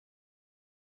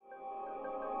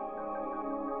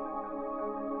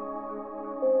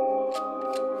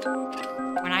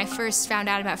When I first found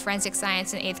out about forensic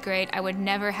science in 8th grade, I would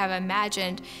never have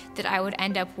imagined that I would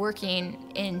end up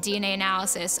working in DNA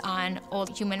analysis on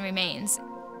old human remains.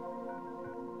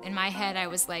 In my head, I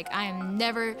was like, I am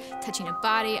never touching a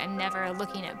body, I'm never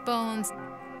looking at bones,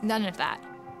 none of that.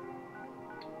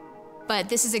 But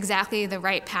this is exactly the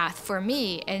right path for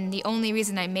me, and the only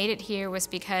reason I made it here was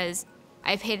because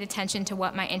I paid attention to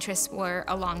what my interests were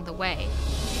along the way.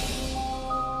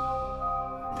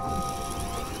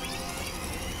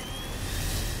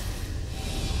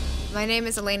 My name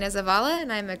is Elena Zavala,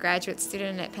 and I'm a graduate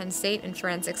student at Penn State in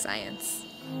forensic science.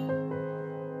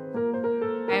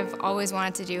 I've always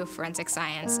wanted to do forensic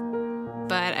science,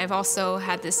 but I've also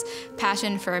had this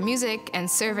passion for music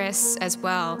and service as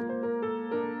well.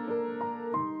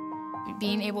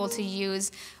 Being able to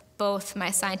use both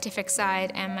my scientific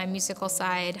side and my musical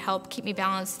side helped keep me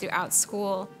balanced throughout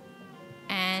school,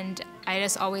 and I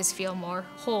just always feel more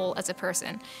whole as a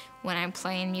person when I'm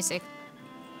playing music.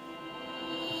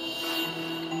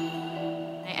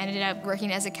 I ended up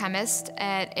working as a chemist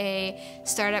at a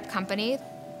startup company.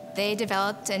 They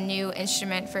developed a new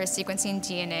instrument for sequencing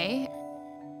DNA.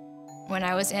 When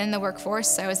I was in the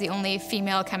workforce, I was the only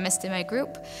female chemist in my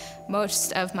group.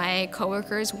 Most of my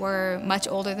coworkers were much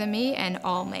older than me and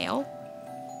all male.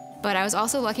 But I was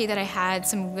also lucky that I had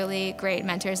some really great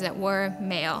mentors that were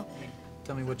male.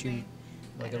 Tell me what you,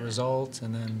 like a result,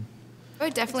 and then... I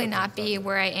would definitely not be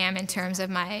where I am in terms of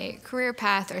my career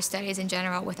path or studies in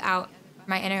general without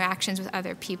my interactions with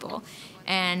other people.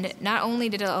 And not only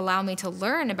did it allow me to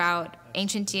learn about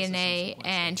ancient DNA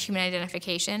and human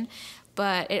identification,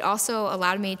 but it also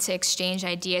allowed me to exchange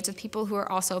ideas with people who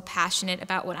are also passionate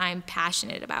about what I'm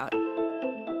passionate about.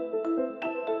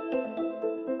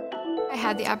 I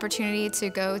had the opportunity to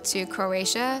go to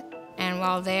Croatia, and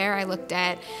while there I looked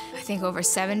at, I think, over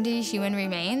 70 human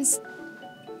remains.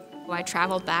 I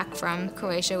traveled back from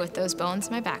Croatia with those bones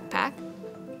in my backpack.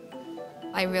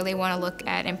 I really want to look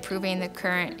at improving the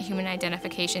current human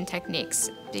identification techniques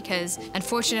because,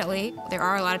 unfortunately, there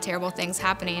are a lot of terrible things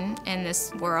happening in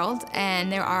this world, and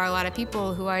there are a lot of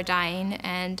people who are dying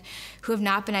and who have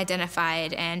not been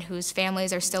identified and whose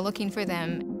families are still looking for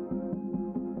them.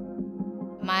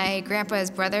 My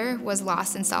grandpa's brother was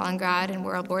lost in Stalingrad in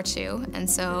World War II, and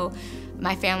so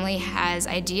my family has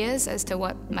ideas as to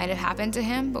what might have happened to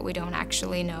him, but we don't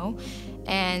actually know.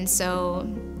 And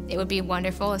so it would be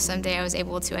wonderful if someday I was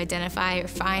able to identify or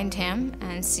find him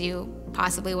and see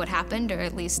possibly what happened, or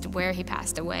at least where he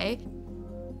passed away.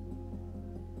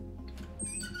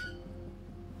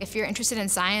 If you're interested in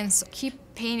science, keep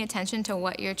paying attention to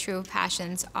what your true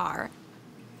passions are.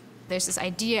 There's this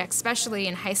idea, especially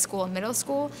in high school and middle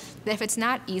school, that if it's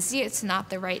not easy, it's not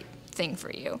the right thing for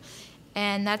you.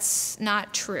 And that's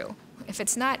not true. If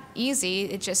it's not easy,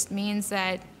 it just means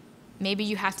that maybe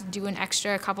you have to do an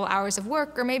extra couple hours of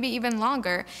work, or maybe even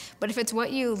longer. But if it's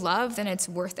what you love, then it's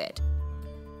worth it.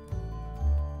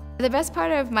 The best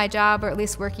part of my job, or at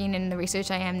least working in the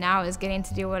research I am now, is getting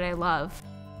to do what I love.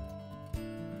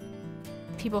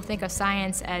 People think of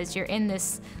science as you're in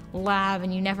this lab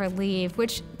and you never leave,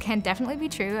 which can definitely be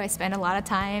true. I spend a lot of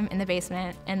time in the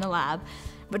basement, in the lab,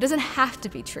 but it doesn't have to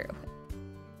be true.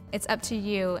 It's up to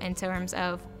you in terms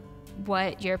of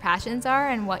what your passions are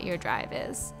and what your drive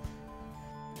is.